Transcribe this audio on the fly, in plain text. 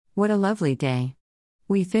What a lovely day.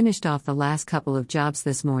 We finished off the last couple of jobs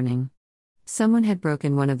this morning. Someone had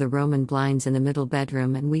broken one of the Roman blinds in the middle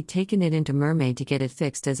bedroom and we'd taken it into Mermaid to get it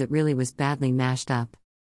fixed as it really was badly mashed up.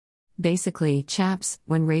 Basically, chaps,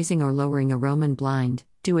 when raising or lowering a Roman blind,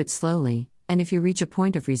 do it slowly, and if you reach a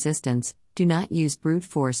point of resistance, do not use brute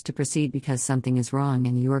force to proceed because something is wrong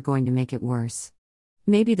and you are going to make it worse.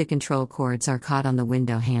 Maybe the control cords are caught on the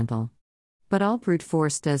window handle. But all brute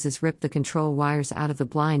force does is rip the control wires out of the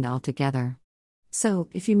blind altogether. So,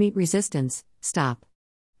 if you meet resistance, stop.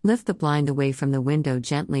 Lift the blind away from the window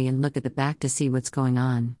gently and look at the back to see what's going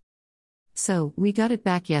on. So, we got it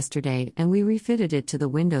back yesterday and we refitted it to the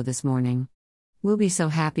window this morning. We'll be so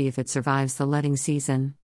happy if it survives the letting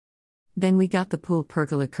season. Then we got the pool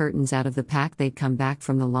pergola curtains out of the pack they'd come back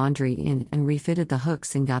from the laundry in and refitted the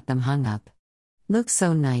hooks and got them hung up. Looks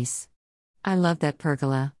so nice. I love that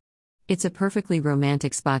pergola. It's a perfectly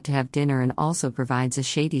romantic spot to have dinner and also provides a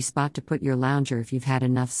shady spot to put your lounger if you've had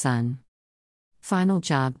enough sun. Final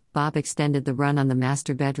job, Bob extended the run on the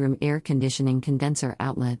master bedroom air conditioning condenser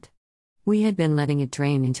outlet. We had been letting it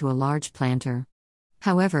drain into a large planter.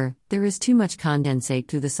 However, there is too much condensate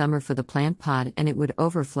through the summer for the plant pot and it would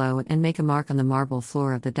overflow and make a mark on the marble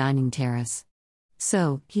floor of the dining terrace.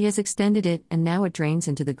 So, he has extended it and now it drains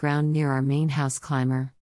into the ground near our main house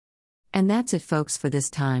climber. And that's it folks for this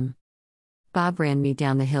time. Bob ran me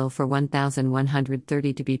down the hill for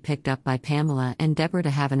 1,130 to be picked up by Pamela and Deborah to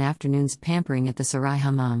have an afternoon's pampering at the Sarai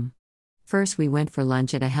Hammam. First we went for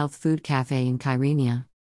lunch at a health food cafe in Kyrenia.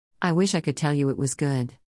 I wish I could tell you it was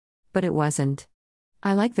good. But it wasn't.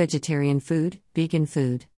 I like vegetarian food, vegan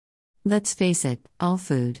food. Let's face it, all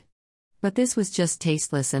food. But this was just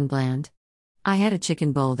tasteless and bland. I had a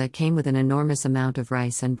chicken bowl that came with an enormous amount of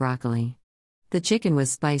rice and broccoli. The chicken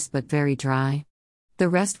was spiced but very dry. The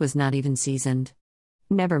rest was not even seasoned.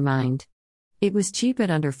 Never mind. It was cheap at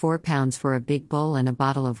under £4 for a big bowl and a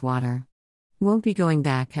bottle of water. Won't be going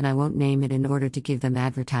back and I won't name it in order to give them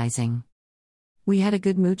advertising. We had a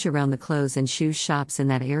good mooch around the clothes and shoes shops in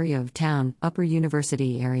that area of town, Upper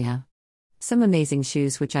University area. Some amazing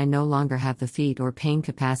shoes which I no longer have the feet or pain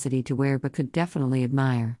capacity to wear but could definitely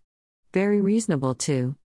admire. Very reasonable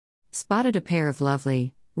too. Spotted a pair of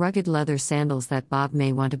lovely, rugged leather sandals that Bob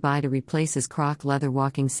may want to buy to replace his croc leather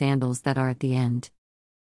walking sandals that are at the end.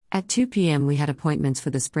 At 2 p.m. we had appointments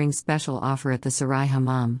for the spring special offer at the Sarai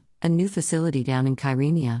Hammam, a new facility down in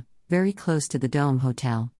Kyrenia, very close to the Dome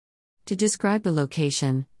Hotel. To describe the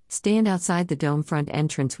location, stand outside the Dome front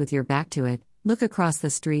entrance with your back to it, look across the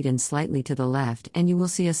street and slightly to the left and you will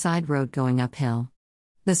see a side road going uphill.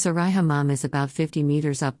 The Sarai Hammam is about 50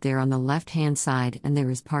 meters up there on the left-hand side and there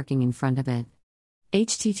is parking in front of it.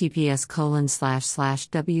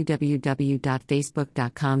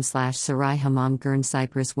 https://www.facebook.com/Sarai Hammam Gurn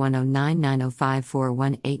Cyprus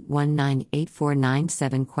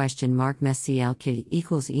 109905418198497 Messiel Kid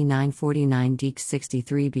equals E949 Deek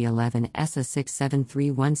 63B11 ESA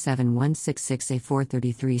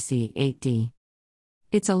 673171668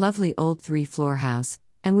 It's a lovely old 3-floor house,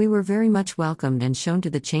 and we were very much welcomed and shown to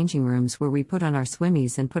the changing rooms where we put on our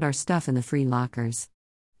swimmies and put our stuff in the free lockers.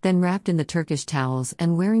 Then wrapped in the Turkish towels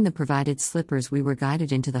and wearing the provided slippers we were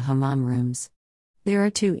guided into the hammam rooms. There are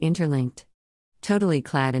 2 interlinked. Totally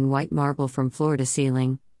clad in white marble from floor to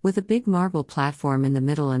ceiling, with a big marble platform in the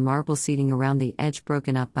middle and marble seating around the edge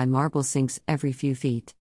broken up by marble sinks every few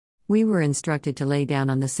feet. We were instructed to lay down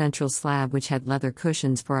on the central slab which had leather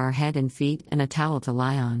cushions for our head and feet and a towel to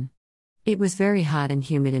lie on. It was very hot and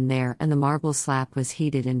humid in there and the marble slab was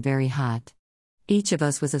heated and very hot. Each of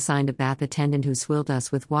us was assigned a bath attendant who swilled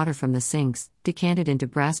us with water from the sinks, decanted into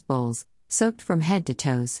brass bowls, soaked from head to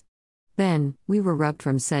toes. Then, we were rubbed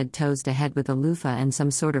from said toes to head with a loofah and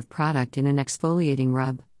some sort of product in an exfoliating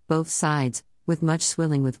rub, both sides, with much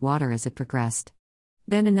swilling with water as it progressed.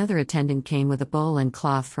 Then another attendant came with a bowl and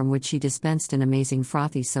cloth from which she dispensed an amazing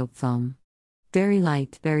frothy soap foam. Very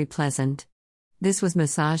light, very pleasant. This was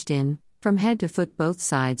massaged in, from head to foot both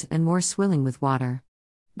sides and more swilling with water.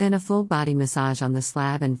 Then a full body massage on the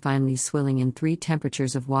slab and finally swilling in 3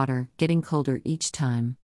 temperatures of water, getting colder each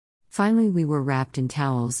time. Finally we were wrapped in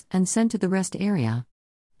towels and sent to the rest area.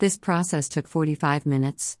 This process took 45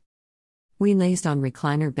 minutes. We lazed on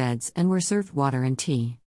recliner beds and were served water and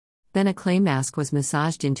tea. Then a clay mask was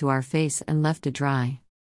massaged into our face and left to dry.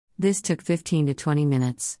 This took 15 to 20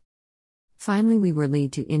 minutes. Finally we were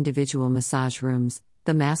led to individual massage rooms,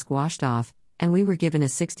 the mask washed off, and we were given a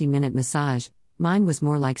 60-minute massage. Mine was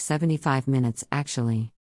more like 75 minutes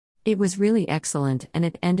actually. It was really excellent and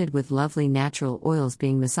it ended with lovely natural oils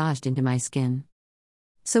being massaged into my skin.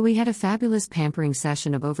 So we had a fabulous pampering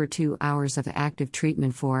session of over 2 hours of active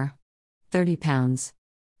treatment for £30.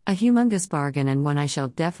 A humongous bargain and one I shall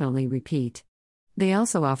definitely repeat. They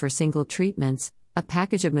also offer single treatments, a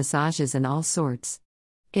package of massages and all sorts.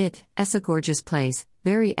 It's a gorgeous place,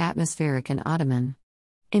 very atmospheric and Ottoman.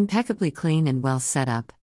 Impeccably clean and well set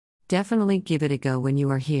up. Definitely give it a go when you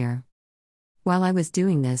are here. While I was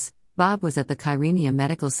doing this, Bob was at the Kyrenia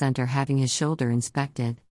Medical Center having his shoulder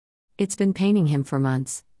inspected. It's been paining him for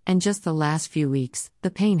months, and just the last few weeks,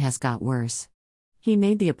 the pain has got worse. He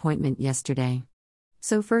made the appointment yesterday.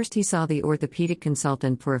 So first he saw the orthopedic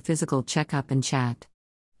consultant for a physical checkup and chat.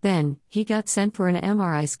 Then, he got sent for an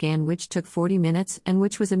MRI scan which took 40 minutes and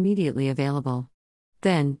which was immediately available.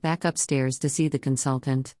 Then, back upstairs to see the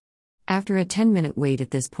consultant. After a 10-minute wait at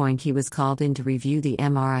this point he was called in to review the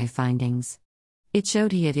MRI findings. It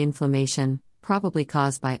showed he had inflammation, probably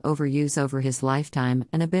caused by overuse over his lifetime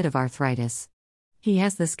and a bit of arthritis. He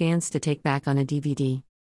has the scans to take back on a DVD.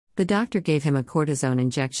 The doctor gave him a cortisone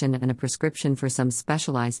injection and a prescription for some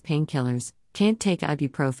specialized painkillers, can't take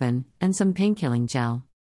ibuprofen, and some painkilling gel.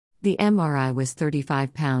 The MRI was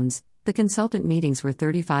 £35, the consultant meetings were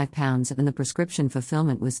 £35 and the prescription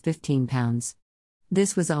fulfillment was £15.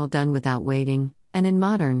 This was all done without waiting, and in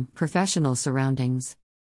modern, professional surroundings.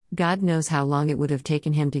 God knows how long it would have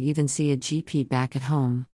taken him to even see a GP back at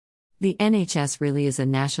home. The NHS really is a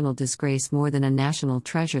national disgrace more than a national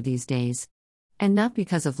treasure these days. And not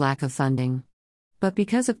because of lack of funding, but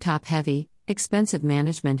because of top-heavy, expensive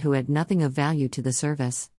management who had nothing of value to the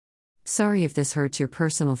service. Sorry if this hurts your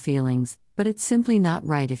personal feelings, but it's simply not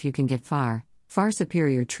right if you can get far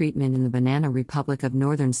superior treatment in the Banana Republic of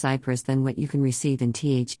Northern Cyprus than what you can receive in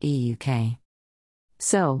the UK.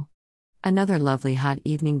 So, another lovely hot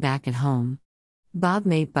evening back at home. Bob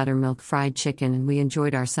made buttermilk fried chicken and we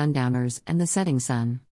enjoyed our sundowners and the setting sun.